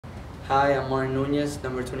Hi, I'm Martin Nuñez,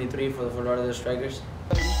 number 23 for the Fort Lauderdale Strikers.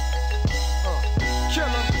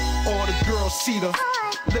 Killer, all the girls see the.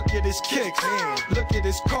 Look at his kicks, look at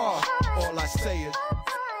his car. All I say is,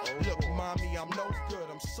 look, mommy, I'm no good,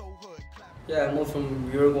 I'm so hood. Yeah, I moved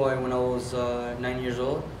from Uruguay when I was 9 years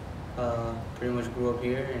old. Pretty much grew up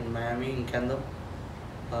here in Miami, in Kendall.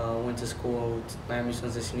 Went to school at Miami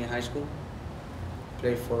Sunset Senior High School.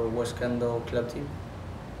 Played for West Kendall club team.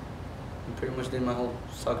 And pretty much did my whole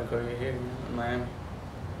soccer career here in Miami.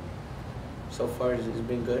 So far, it's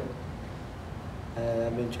been good.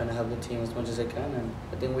 I've been trying to help the team as much as I can, and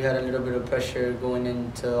I think we had a little bit of pressure going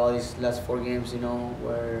into all these last 4 games,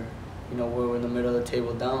 where, we're in the middle of the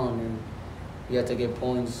table down, and we had to get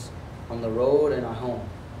points on the road and at home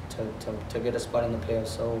to get a spot in the playoffs.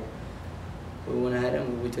 So we went ahead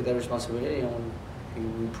and we took that responsibility, and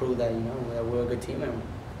we proved that, that we're a good team, and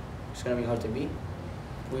it's gonna be hard to beat.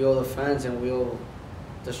 We owe the fans and we owe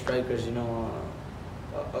the Strikers,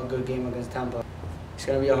 a good game against Tampa. It's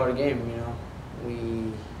gonna be a hard game,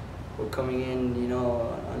 We're coming in,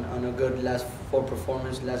 on a good last 4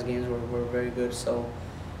 performance. Last games were very good, so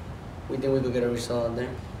we think we could get a result there.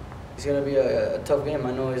 It's gonna be a tough game.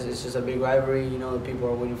 I know it's just a big rivalry. The people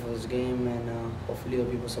are waiting for this game, and hopefully the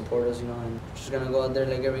people support us. And we're just gonna go out there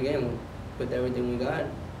like every game with everything we got.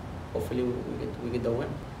 Hopefully we get the win.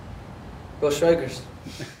 Go Strikers!